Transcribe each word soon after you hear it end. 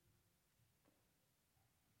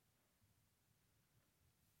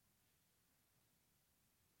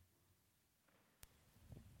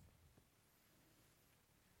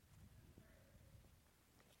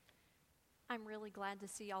I'm really glad to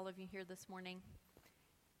see all of you here this morning.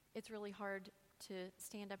 It's really hard to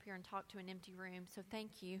stand up here and talk to an empty room, so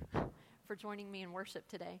thank you for joining me in worship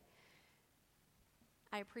today.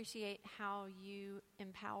 I appreciate how you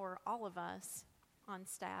empower all of us on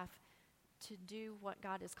staff to do what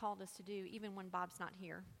God has called us to do, even when Bob's not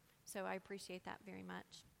here. So I appreciate that very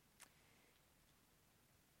much.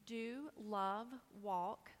 Do, Love,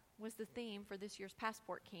 Walk was the theme for this year's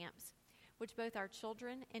Passport Camps, which both our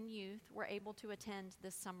children and youth were able to attend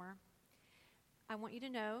this summer. I want you to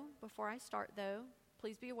know, before I start though,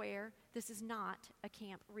 please be aware, this is not a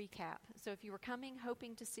camp recap. So if you were coming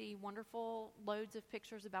hoping to see wonderful loads of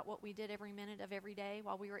pictures about what we did every minute of every day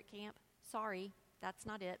while we were at camp, sorry, that's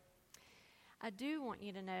not it. I do want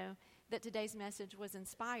you to know that today's message was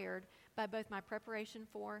inspired by both my preparation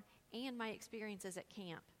for and my experiences at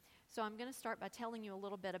camp. So I'm going to start by telling you a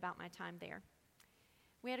little bit about my time there.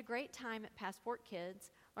 We had a great time at Passport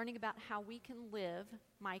Kids learning about how we can live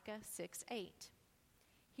Micah 6:8.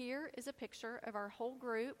 Here is a picture of our whole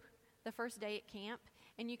group the first day at camp,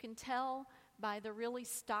 and you can tell by the really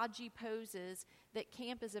stodgy poses that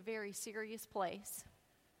camp is a very serious place.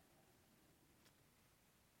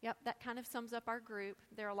 Yep, that kind of sums up our group.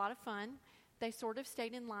 They're a lot of fun. They sort of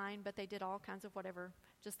stayed in line, but they did all kinds of whatever,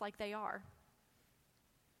 just like they are.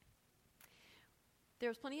 There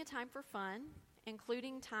was plenty of time for fun,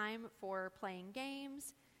 including time for playing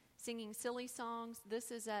games, singing silly songs. This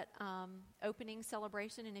is at opening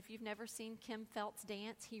celebration, and if you've never seen Kim Feltz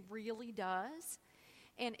dance, he really does.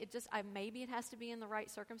 And maybe it has to be in the right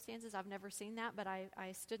circumstances. I've never seen that, but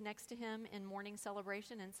I stood next to him in morning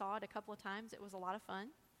celebration and saw it a couple of times. It was a lot of fun.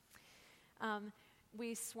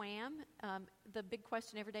 We swam. The big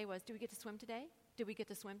question every day was, do we get to swim today? Did we get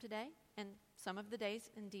to swim today? And some of the days,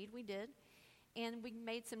 indeed, we did. And we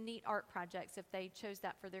made some neat art projects if they chose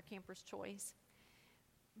that for their camper's choice.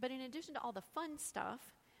 But in addition to all the fun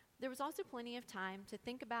stuff, there was also plenty of time to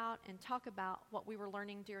think about and talk about what we were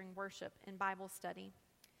learning during worship and Bible study.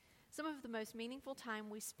 Some of the most meaningful time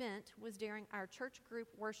we spent was during our church group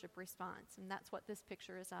worship response, and that's what this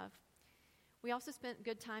picture is of. We also spent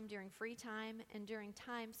good time during free time and during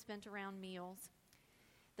time spent around meals.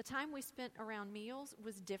 The time we spent around meals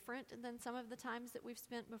was different than some of the times that we've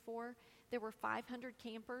spent before. There were 500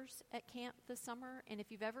 campers at camp this summer, and if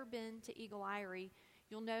you've ever been to Eagle Eyrie,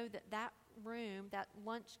 you'll know that that room, that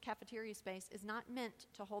lunch cafeteria space, is not meant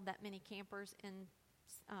to hold that many campers and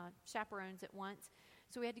chaperones at once.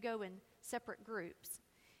 So we had to go in separate groups.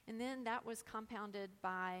 And then that was compounded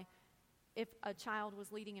by if a child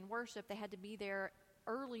was leading in worship, they had to be there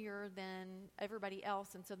earlier than everybody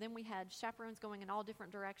else, and so then we had chaperones going in all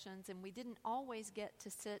different directions, and we didn't always get to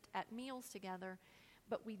sit at meals together,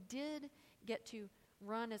 but we did get to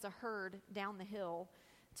run as a herd down the hill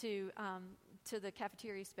to the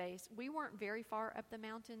cafeteria space. We weren't very far up the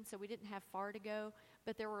mountain, so we didn't have far to go,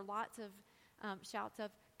 but there were lots of shouts of,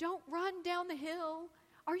 "Don't run down the hill!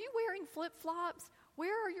 Are you wearing flip-flops?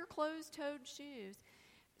 Where are your closed-toed shoes?"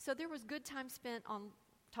 So there was good time spent on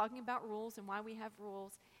talking about rules and why we have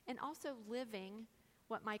rules, and also living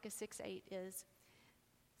what Micah 6:8 is.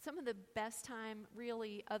 Some of the best time,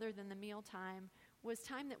 really, other than the meal time, was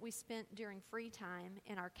time that we spent during free time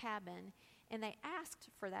in our cabin, and they asked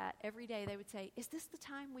for that every day. They would say, "Is this the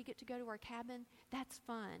time we get to go to our cabin? That's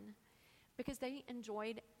fun." Because they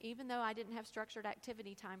enjoyed, even though I didn't have structured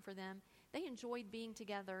activity time for them, they enjoyed being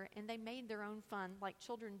together, and they made their own fun like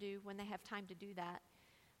children do when they have time to do that.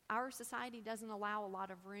 Our society doesn't allow a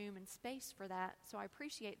lot of room and space for that, so I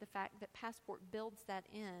appreciate the fact that Passport builds that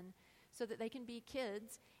in so that they can be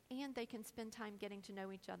kids and they can spend time getting to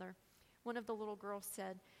know each other. One of the little girls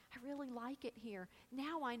said, "I really like it here.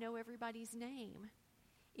 Now I know everybody's name."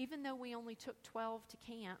 Even though we only took 12 to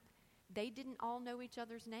camp, they didn't all know each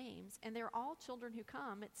other's names, and they're all children who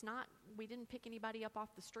come. It's not, we didn't pick anybody up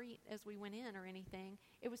off the street as we went in or anything.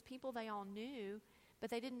 It was people they all knew, but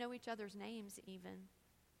they didn't know each other's names even.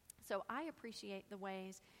 So I appreciate the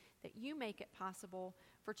ways that you make it possible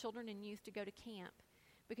for children and youth to go to camp,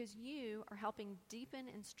 because you are helping deepen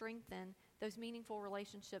and strengthen those meaningful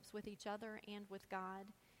relationships with each other and with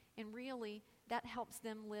God. And really, that helps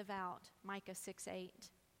them live out Micah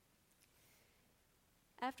 6:8.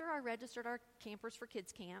 After I registered our campers for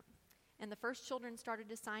Kids Camp and the first children started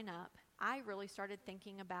to sign up, I really started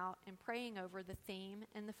thinking about and praying over the theme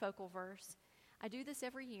and the focal verse. I do this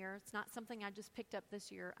every year. It's not something I just picked up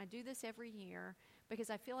this year. I do this every year because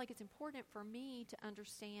I feel like it's important for me to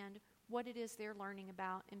understand what it is they're learning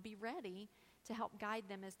about and be ready to help guide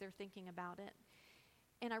them as they're thinking about it.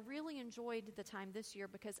 And I really enjoyed the time this year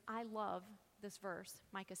because I love this verse,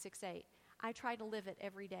 Micah 6:8. I try to live it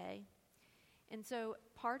every day. And so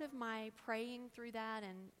part of my praying through that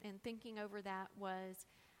and thinking over that was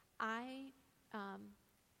I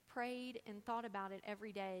prayed and thought about it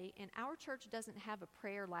every day. And our church doesn't have a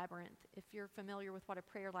prayer labyrinth. If you're familiar with what a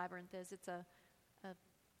prayer labyrinth is, it's a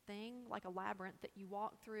thing, like a labyrinth that you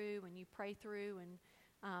walk through and you pray through,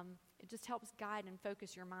 and it just helps guide and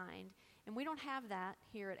focus your mind. And we don't have that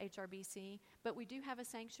here at HRBC, but we do have a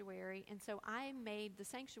sanctuary, and so I made the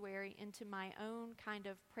sanctuary into my own kind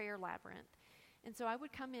of prayer labyrinth. And so I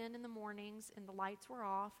would come in the mornings, and the lights were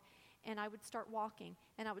off, and I would start walking,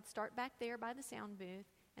 and I would start back there by the sound booth,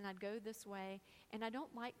 and I'd go this way, and I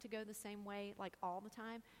don't like to go the same way like all the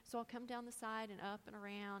time, so I'll come down the side and up and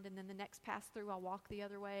around, and then the next pass through I'll walk the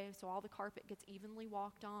other way, so all the carpet gets evenly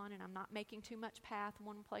walked on, and I'm not making too much path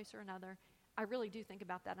one place or another. I really do think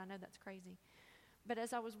about that. I know that's crazy. But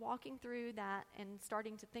as I was walking through that and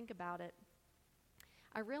starting to think about it,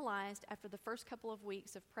 I realized after the first couple of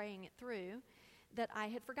weeks of praying it through that I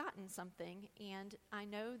had forgotten something, and I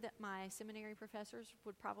know that my seminary professors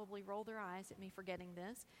would probably roll their eyes at me forgetting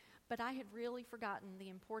this, but I had really forgotten the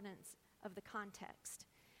importance of the context.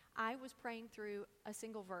 I was praying through a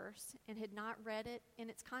single verse and had not read it in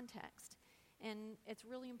its context, and it's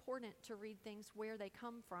really important to read things where they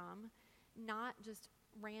come from, not just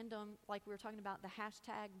random, like we were talking about the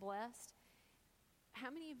hashtag blessed.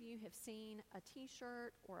 How many of you have seen a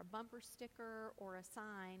t-shirt or a bumper sticker or a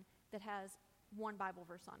sign that has one Bible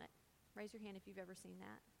verse on it? Raise your hand if you've ever seen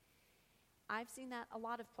that. I've seen that a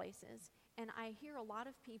lot of places, and I hear a lot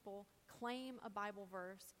of people claim a Bible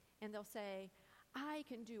verse, and they'll say, I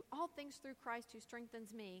can do all things through Christ who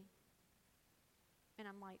strengthens me. And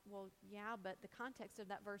I'm like, well, yeah, but the context of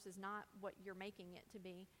that verse is not what you're making it to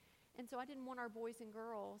be. And so I didn't want our boys and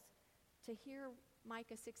girls to hear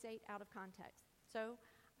Micah 6:8 out of context. So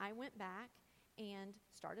I went back and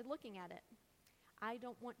started looking at it. I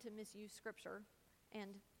don't want to misuse Scripture,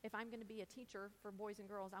 and if I'm going to be a teacher for boys and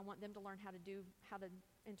girls, I want them to learn how to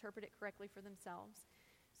interpret it correctly for themselves.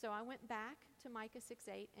 So I went back to Micah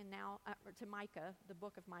 6:8, and now to Micah, the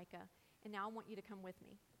book of Micah, and now I want you to come with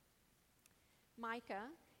me. Micah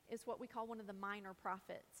is what we call one of the minor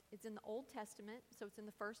prophets. It's in the Old Testament, so it's in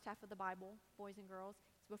the first half of the Bible, boys and girls.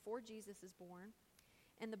 It's before Jesus is born.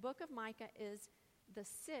 And the book of Micah is the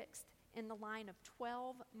sixth in the line of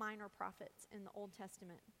 12 minor prophets in the Old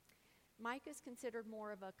Testament. Micah is considered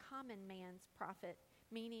more of a common man's prophet,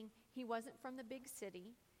 meaning he wasn't from the big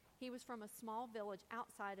city. He was from a small village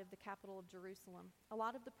outside of the capital of Jerusalem. A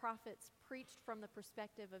lot of the prophets preached from the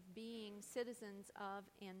perspective of being citizens of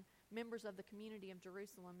and members of the community of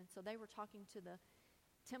Jerusalem, and so they were talking to the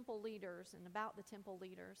temple leaders and about the temple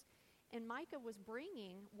leaders. And Micah was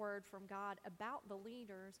bringing word from God about the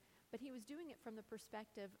leaders, but he was doing it from the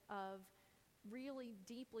perspective of really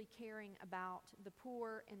deeply caring about the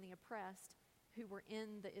poor and the oppressed who were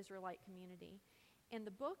in the Israelite community. And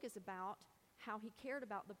the book is about how he cared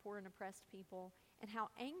about the poor and oppressed people and how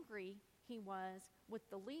angry he was with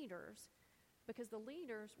the leaders because the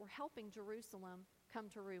leaders were helping Jerusalem come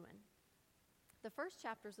to ruin. The first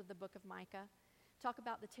chapters of the book of Micah talk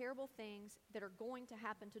about the terrible things that are going to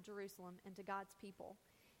happen to Jerusalem and to God's people.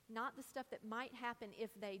 Not the stuff that might happen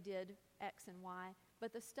if they did X and Y,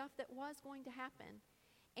 but the stuff that was going to happen,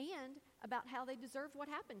 and about how they deserved what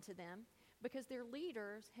happened to them because their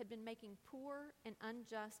leaders had been making poor and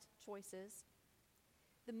unjust choices.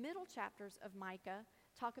 The middle chapters of Micah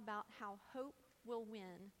talk about how hope will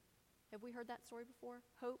win. Have we heard that story before?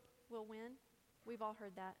 Hope will win? We've all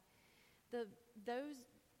heard that. Those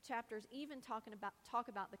chapters even talk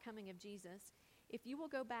about the coming of Jesus. If you will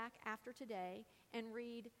go back after today and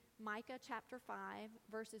read Micah chapter 5,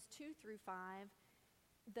 verses 2 through 5,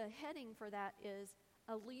 the heading for that is,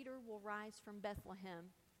 a leader will rise from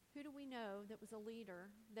Bethlehem. Who do we know that was a leader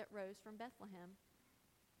that rose from Bethlehem?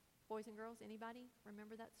 Boys and girls, anybody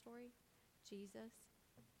remember that story? Jesus.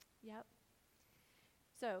 Yep.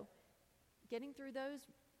 So, getting through those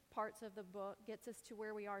parts of the book gets us to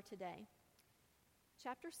where we are today.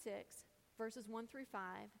 Chapter 6, verses 1 through 5,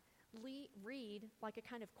 read like a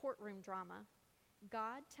kind of courtroom drama.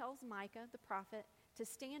 God tells Micah, the prophet, to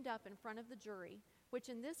stand up in front of the jury, which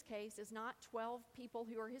in this case is not 12 people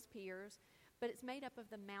who are his peers, but it's made up of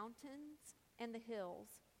the mountains and the hills.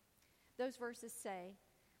 Those verses say,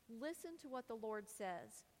 listen to what the Lord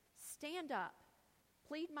says. Stand up.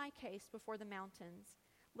 Plead my case before the mountains.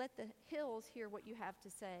 Let the hills hear what you have to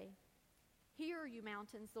say. Hear, you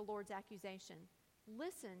mountains, the Lord's accusation.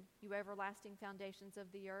 Listen, you everlasting foundations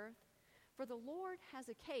of the earth. For the Lord has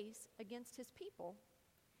a case against his people.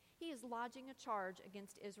 He is lodging a charge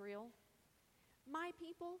against Israel. My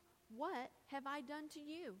people, what have I done to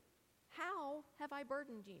you? How have I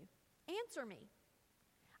burdened you? Answer me.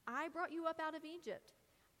 I brought you up out of Egypt.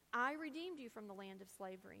 I redeemed you from the land of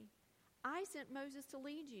slavery. I sent Moses to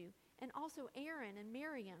lead you, and also Aaron and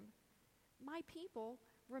Miriam. My people,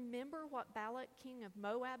 remember what Balak king of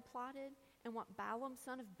Moab plotted and what Balaam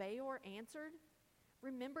son of Beor answered?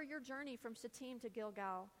 Remember your journey from Shittim to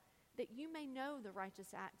Gilgal, that you may know the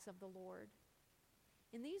righteous acts of the Lord.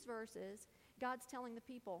 In these verses, God's telling the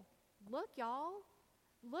people, look, y'all,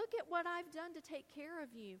 look at what I've done to take care of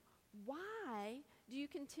you. Why do you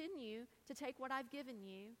continue to take what I've given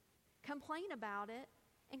you, complain about it,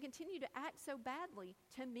 and continue to act so badly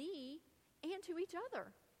to me and to each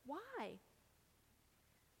other? Why?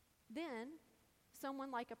 Then,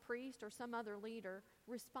 someone like a priest or some other leader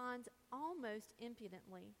responds almost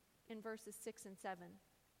impudently in verses 6 and 7.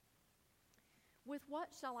 With what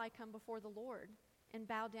shall I come before the Lord and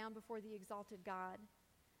bow down before the exalted God?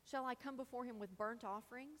 Shall I come before him with burnt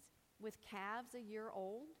offerings, with calves a year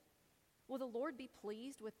old? Will the Lord be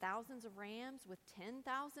pleased with thousands of rams, with 10,000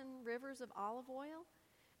 rivers of olive oil?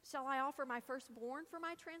 Shall I offer my firstborn for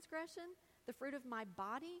my transgression, the fruit of my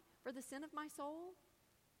body for the sin of my soul?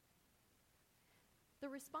 The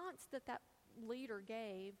response that leader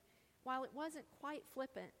gave, while it wasn't quite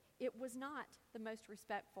flippant, it was not the most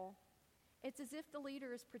respectful. It's as if the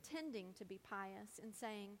leader is pretending to be pious and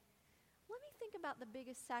saying, let me think about the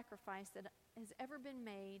biggest sacrifice that has ever been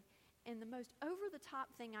made and the most over-the-top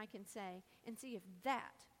thing I can say and see if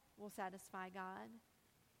that will satisfy God.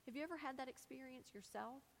 Have you ever had that experience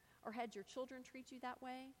yourself or had your children treat you that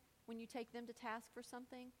way when you take them to task for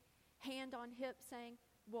something? Hand on hip saying,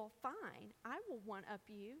 well, fine, I will one-up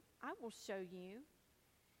you. I will show you.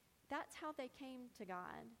 That's how they came to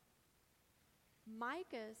God.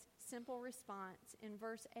 Micah's simple response in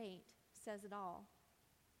verse 8 says it all.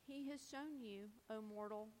 He has shown you, O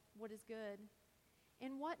mortal, what is good.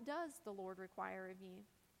 And what does the Lord require of you?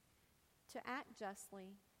 To act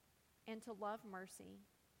justly and to love mercy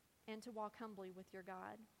and to walk humbly with your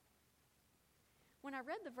God. When I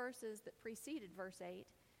read the verses that preceded verse 8,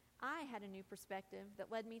 I had a new perspective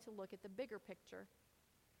that led me to look at the bigger picture.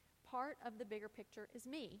 Part of the bigger picture is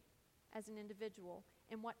me as an individual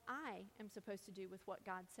and what I am supposed to do with what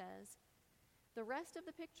God says. The rest of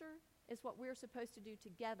the picture is what we're supposed to do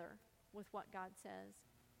together with what God says.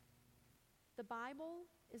 The Bible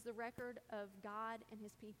is the record of God and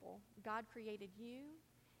his people. God created you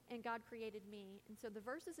and God created me. And so the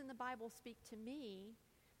verses in the Bible speak to me,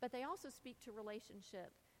 but they also speak to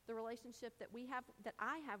relationship. The relationship that we have, that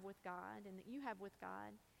I have with God and that you have with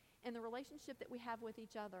God, and the relationship that we have with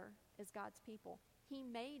each other as God's people. He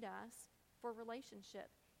made us for relationship.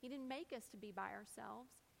 He didn't make us to be by ourselves.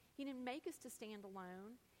 He didn't make us to stand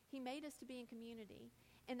alone. He made us to be in community.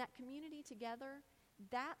 And that community together,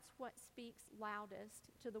 that's what speaks loudest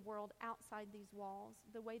to the world outside these walls,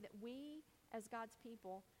 the way that we as God's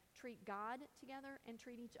people treat God together and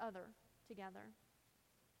treat each other together.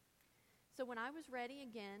 So when I was ready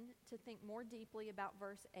again to think more deeply about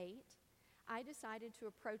verse 8, I decided to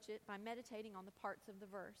approach it by meditating on the parts of the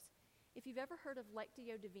verse. If you've ever heard of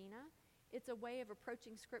Lectio Divina, it's a way of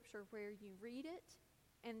approaching Scripture where you read it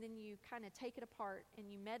and then you kind of take it apart and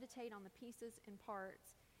you meditate on the pieces and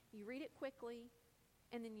parts. You read it quickly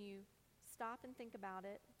and then you stop and think about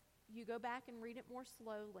it. You go back and read it more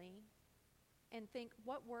slowly and think,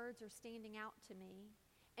 what words are standing out to me?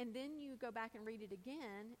 And then you go back and read it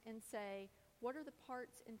again and say, what are the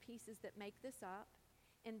parts and pieces that make this up?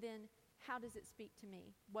 And then how does it speak to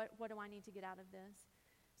me? What do I need to get out of this?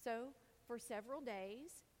 So for several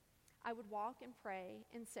days, I would walk and pray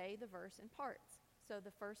and say the verse in parts. So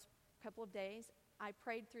the first couple of days, I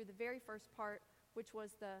prayed through the very first part, which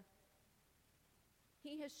was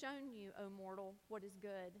He has shown you, O mortal, what is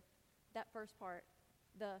good. That first part,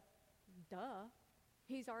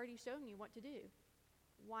 He's already shown you what to do.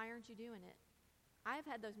 Why aren't you doing it? I've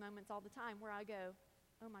had those moments all the time where I go,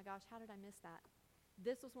 oh my gosh, how did I miss that?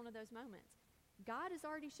 This was one of those moments. God has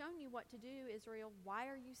already shown you what to do, Israel. Why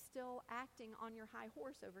are you still acting on your high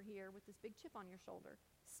horse over here with this big chip on your shoulder?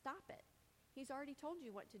 Stop it. He's already told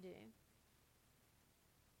you what to do.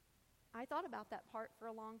 I thought about that part for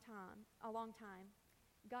a long time.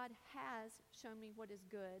 God has shown me what is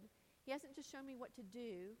good. He hasn't just shown me what to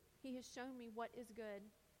do. He has shown me what is good.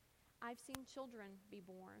 I've seen children be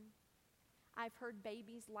born. I've heard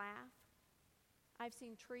babies laugh. I've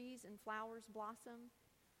seen trees and flowers blossom.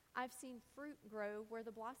 I've seen fruit grow where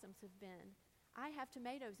the blossoms have been. I have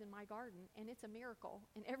tomatoes in my garden, and it's a miracle.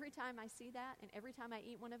 And every time I see that, and every time I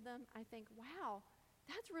eat one of them, I think, wow,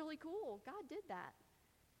 that's really cool. God did that.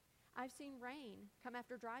 I've seen rain come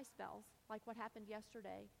after dry spells, like what happened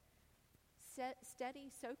yesterday. Steady,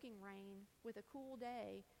 soaking rain with a cool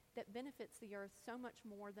day that benefits the earth so much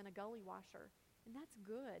more than a gully washer, and that's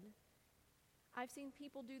good. I've seen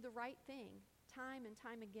people do the right thing time and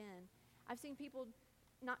time again. I've seen people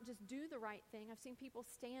not just do the right thing, I've seen people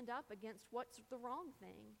stand up against what's the wrong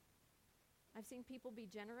thing. I've seen people be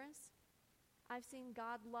generous. I've seen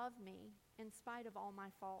God love me in spite of all my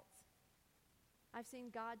faults. I've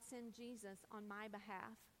seen God send Jesus on my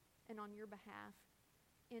behalf and on your behalf.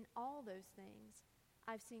 In all those things,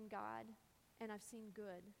 I've seen God and I've seen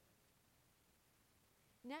good.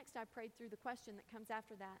 Next, I prayed through the question that comes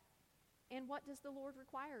after that. And what does the Lord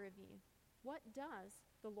require of you? What does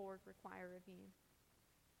the Lord require of you?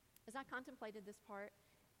 As I contemplated this part,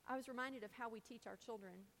 I was reminded of how we teach our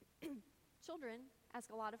children. Children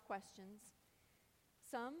ask a lot of questions.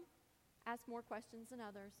 Some ask more questions than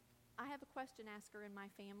others. I have a question asker in my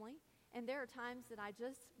family, and there are times that I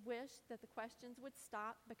just wish that the questions would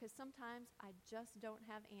stop because sometimes I just don't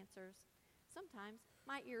have answers. Sometimes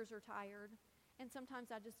my ears are tired, and sometimes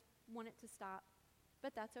I just want it to stop,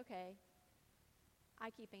 but that's okay. I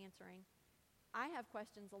keep answering. I have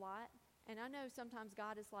questions a lot, and I know sometimes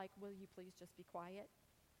God is like, will you please just be quiet?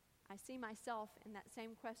 I see myself in that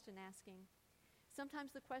same question asking.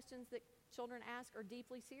 Sometimes the questions that children ask are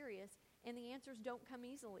deeply serious, and the answers don't come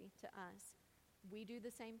easily to us. We do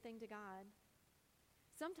the same thing to God.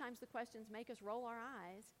 Sometimes the questions make us roll our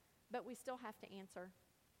eyes, but we still have to answer.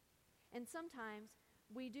 And sometimes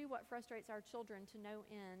we do what frustrates our children to no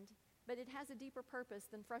end, but it has a deeper purpose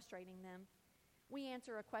than frustrating them. We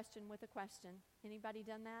answer a question with a question. Anybody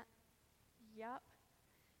done that? Yep.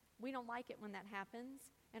 We don't like it when that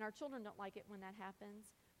happens, and our children don't like it when that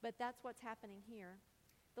happens, but that's what's happening here.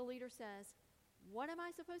 The leader says, what am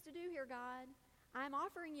I supposed to do here, God? I'm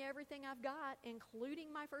offering you everything I've got,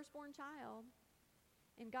 including my firstborn child.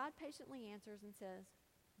 And God patiently answers and says,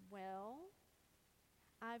 well,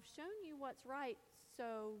 I've shown you what's right,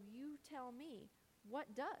 so you tell me,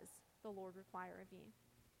 what does the Lord require of you?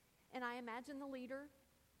 And I imagine the leader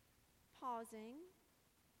pausing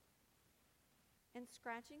and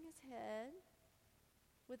scratching his head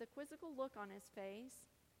with a quizzical look on his face.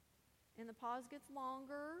 And the pause gets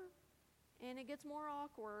longer and it gets more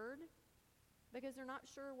awkward because they're not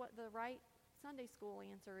sure what the right Sunday school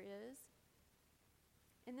answer is.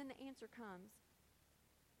 And then the answer comes: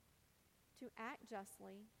 to act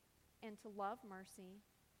justly and to love mercy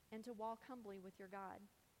and to walk humbly with your God.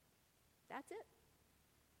 That's it.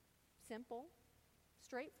 Simple,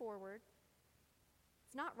 straightforward.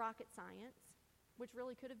 It's not rocket science, which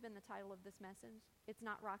really could have been the title of this message. It's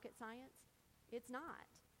not rocket science. It's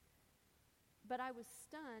not. But I was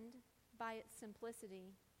stunned by its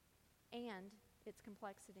simplicity and its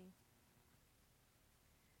complexity.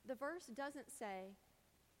 The verse doesn't say,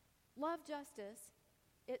 love justice.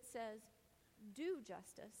 It says, do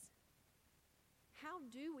justice. How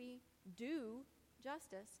do we do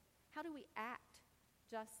justice? How do we act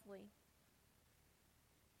justly?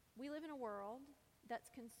 We live in a world that's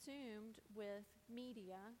consumed with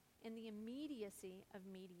media and the immediacy of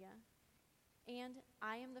media. And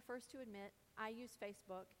I am the first to admit I use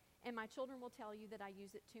Facebook, and my children will tell you that I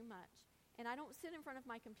use it too much. And I don't sit in front of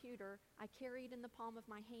my computer. I carry it in the palm of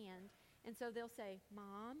my hand. And so they'll say,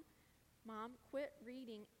 Mom, quit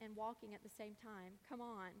reading and walking at the same time. Come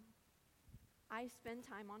on. I spend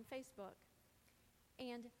time on Facebook.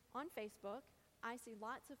 And on Facebook, I see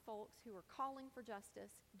lots of folks who are calling for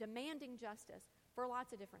justice, demanding justice for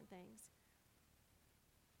lots of different things.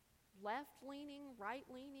 Left-leaning,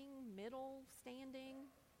 right-leaning, middle-standing,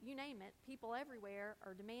 you name it. People everywhere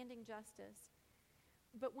are demanding justice.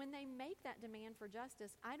 But when they make that demand for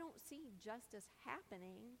justice, I don't see justice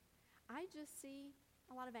happening. I just see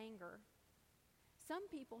a lot of anger. Some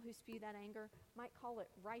people who spew that anger might call it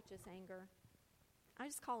righteous anger. I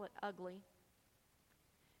just call it ugly.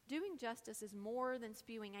 Doing justice is more than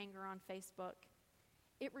spewing anger on Facebook.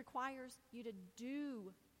 It requires you to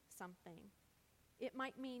do something. It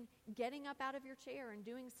might mean getting up out of your chair and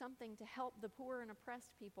doing something to help the poor and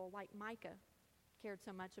oppressed people like Micah cared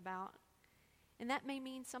so much about. And that may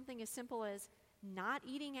mean something as simple as not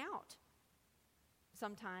eating out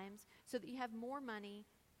sometimes so that you have more money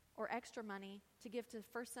or extra money to give to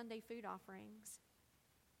First Sunday food offerings.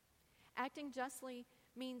 Acting justly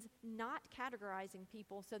means not categorizing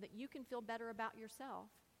people so that you can feel better about yourself.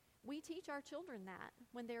 We teach our children that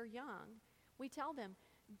when they're young. We tell them,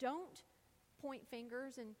 don't point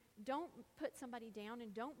fingers and don't put somebody down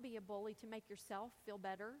and don't be a bully to make yourself feel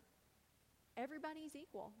better. Everybody's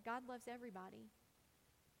equal. God loves everybody.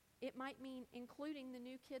 It might mean including the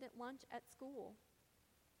new kid at lunch at school.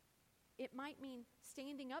 It might mean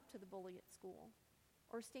standing up to the bully at school,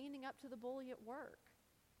 or standing up to the bully at work,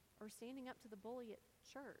 or standing up to the bully at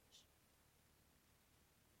church.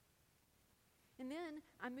 And then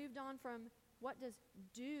I moved on from what does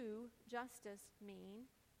do justice mean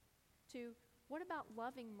to what about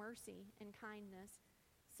loving mercy and kindness?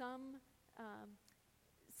 Some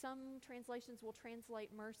translations will translate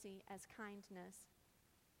mercy as kindness.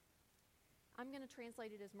 I'm going to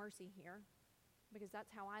translate it as mercy here because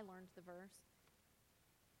that's how I learned the verse.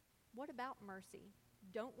 What about mercy?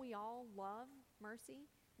 Don't we all love mercy?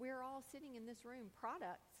 We're all sitting in this room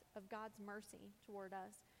products of God's mercy toward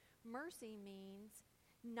us. Mercy means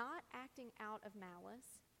not acting out of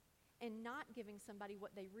malice and not giving somebody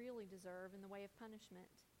what they really deserve in the way of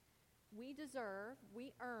punishment. We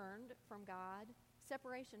earned from God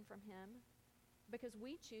separation from Him because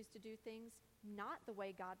we choose to do things not the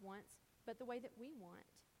way God wants, but the way that we want.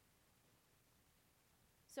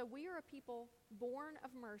 So we are a people born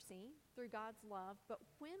of mercy through God's love, but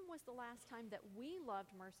when was the last time that we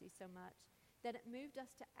loved mercy so much that it moved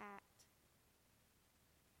us to act?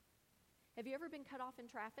 Have you ever been cut off in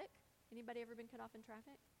traffic? Anybody ever been cut off in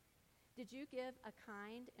traffic? Did you give a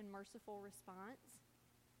kind and merciful response?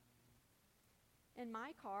 In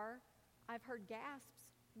my car, I've heard gasps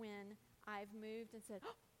when I've moved and said,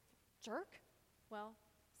 "Oh, jerk." Well,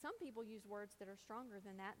 some people use words that are stronger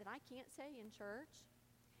than that I can't say in church.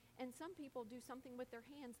 And some people do something with their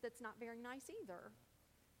hands that's not very nice either.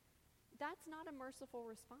 That's not a merciful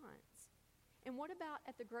response. And what about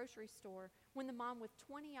at the grocery store when the mom with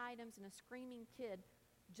 20 items and a screaming kid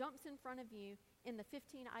jumps in front of you in the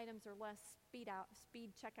 15 items or less speed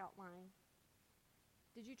checkout line?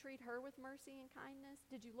 Did you treat her with mercy and kindness?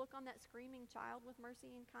 Did you look on that screaming child with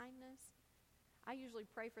mercy and kindness? I usually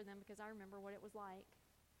pray for them because I remember what it was like.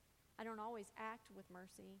 I don't always act with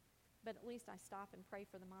mercy, but at least I stop and pray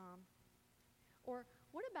for the mom. Or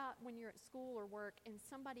what about when you're at school or work and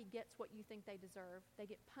somebody gets what you think they deserve? They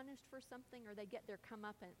get punished for something or they get their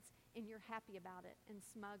comeuppance and you're happy about it and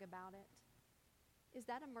smug about it. Is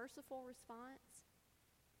that a merciful response?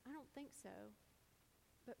 I don't think so.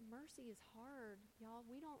 But mercy is hard, y'all.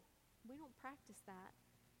 We don't practice that.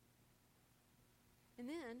 And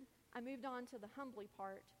then I moved on to the humbly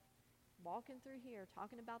part. Walking through here,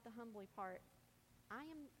 talking about the humbly part.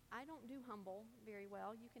 I don't do humble very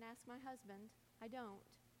well. You can ask my husband. I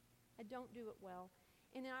don't do it well.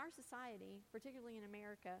 And in our society, particularly in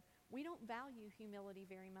America, we don't value humility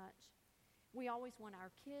very much. We always want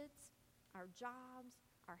our kids, our jobs,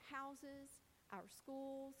 our houses, our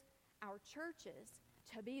schools, our churches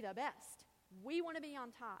to be the best. We want to be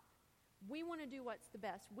on top. We want to do what's the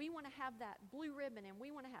best. We want to have that blue ribbon and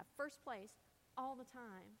we want to have first place all the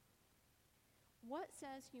time. What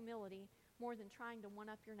says humility more than trying to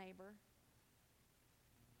one-up your neighbor?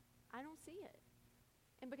 I don't see it.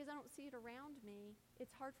 And because I don't see it around me,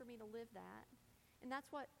 it's hard for me to live that. And that's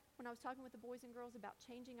what, when I was talking with the boys and girls about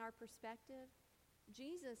changing our perspective,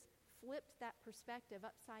 Jesus flipped that perspective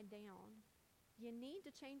upside down. You need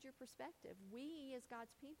to change your perspective. We, as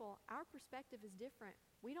God's people, our perspective is different.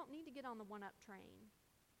 We don't need to get on the one-up train.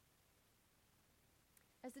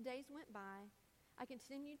 As the days went by, I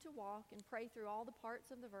continued to walk and pray through all the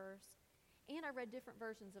parts of the verse, and I read different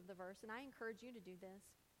versions of the verse, and I encourage you to do this.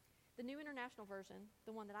 The New International Version,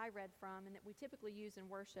 the one that I read from and that we typically use in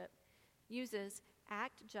worship, uses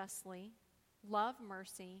act justly, love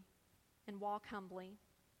mercy, and walk humbly.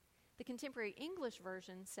 The Contemporary English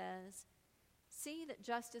Version says, see that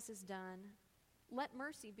justice is done, let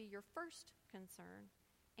mercy be your first concern,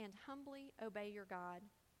 and humbly obey your God.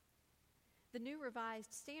 The New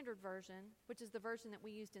Revised Standard Version, which is the version that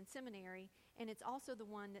we used in seminary, and it's also the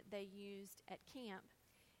one that they used at camp,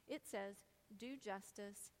 it says, do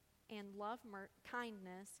justice and love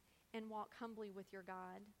kindness and walk humbly with your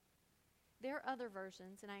God. There are other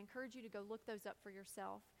versions, and I encourage you to go look those up for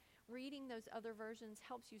yourself. Reading those other versions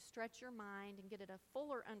helps you stretch your mind and get at a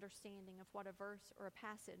fuller understanding of what a verse or a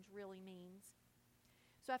passage really means.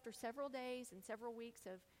 So after several days and several weeks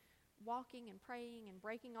of walking and praying and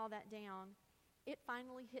breaking all that down, it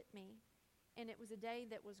finally hit me. And it was a day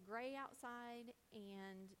that was gray outside,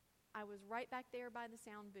 and I was right back there by the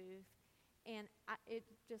sound booth, and it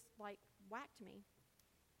just like whacked me.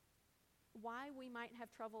 Why we might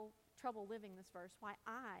have trouble living this verse, why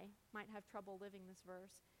I might have trouble living this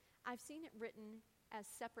verse. I've seen it written as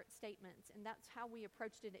separate statements, and that's how we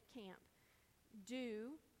approached it at camp.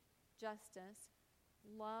 Do justice,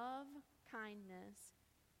 love kindness,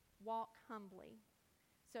 walk humbly.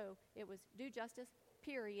 So it was do justice,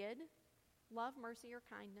 period, love mercy or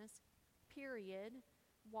kindness, period,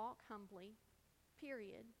 walk humbly,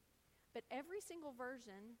 period. But every single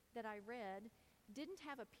version that I read didn't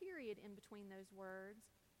have a period in between those words.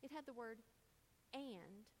 It had the word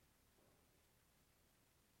and.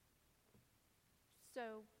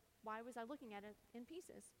 So why was I looking at it in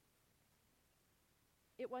pieces?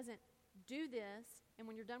 It wasn't do this, and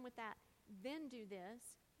when you're done with that, then do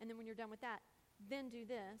this, and then when you're done with that, then do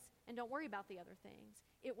this, and don't worry about the other things.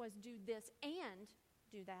 It was do this and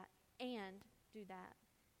do that and do that.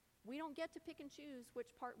 We don't get to pick and choose which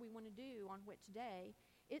part we want to do on which day.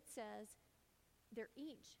 It says they're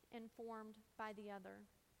each informed by the other.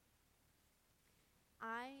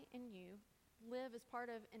 I and you live as part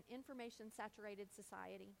of an information-saturated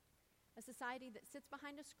society, a society that sits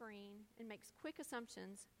behind a screen and makes quick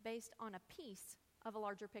assumptions based on a piece of a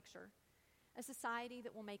larger picture, a society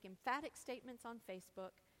that will make emphatic statements on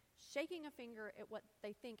Facebook, shaking a finger at what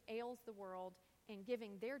they think ails the world and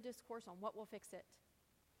giving their discourse on what will fix it.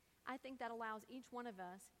 I think that allows each one of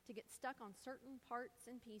us to get stuck on certain parts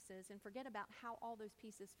and pieces and forget about how all those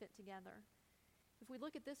pieces fit together. If we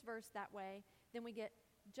look at this verse that way, then we get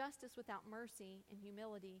justice without mercy and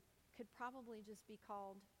humility could probably just be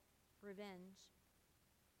called revenge.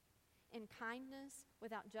 And kindness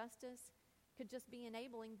without justice could just be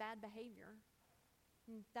enabling bad behavior.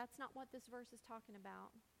 And that's not what this verse is talking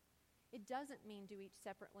about. It doesn't mean do each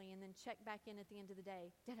separately and then check back in at the end of the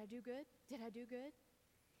day. Did I do good? Did I do good?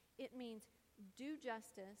 It means do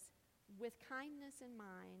justice with kindness in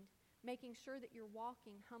mind, making sure that you're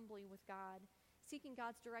walking humbly with God, seeking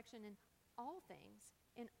God's direction in all things,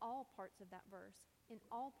 in all parts of that verse, in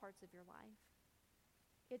all parts of your life.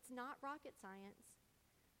 It's not rocket science,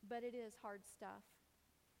 but it is hard stuff.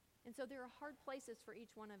 And so there are hard places for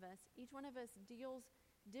each one of us. Each one of us deals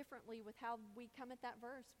differently with how we come at that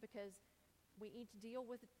verse because we each deal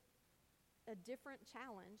with a different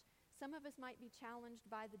challenge. Some of us might be challenged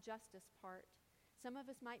by the justice part. Some of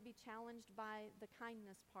us might be challenged by the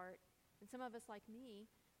kindness part. And some of us, like me,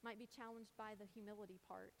 might be challenged by the humility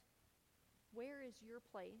part. Where is your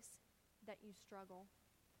place that you struggle?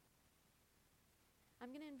 I'm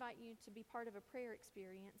going to invite you to be part of a prayer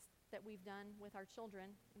experience that we've done with our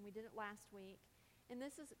children, and we did it last week. And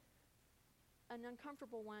this is an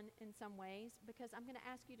uncomfortable one in some ways because I'm going to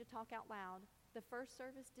ask you to talk out loud. The first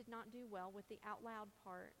service did not do well with the out loud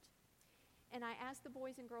part. And I asked the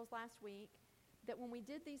boys and girls last week that when we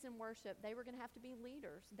did these in worship, they were going to have to be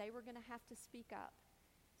leaders. They were going to have to speak up.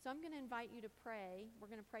 So I'm going to invite you to pray. We're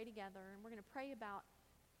going to pray together, and we're going to pray about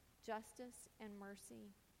justice and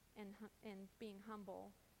mercy and being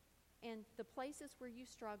humble. And the places where you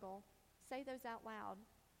struggle, say those out loud.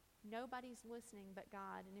 Nobody's listening but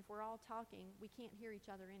God, and if we're all talking, we can't hear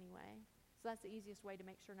each other anyway. So that's the easiest way to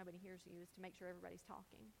make sure nobody hears you, is to make sure everybody's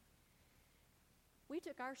talking. We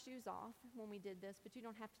took our shoes off when we did this, but you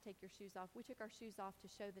don't have to take your shoes off. We took our shoes off to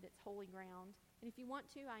show that it's holy ground. And if you want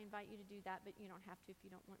to, I invite you to do that, but you don't have to if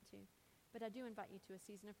you don't want to. But I do invite you to a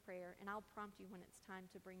season of prayer, and I'll prompt you when it's time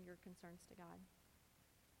to bring your concerns to God.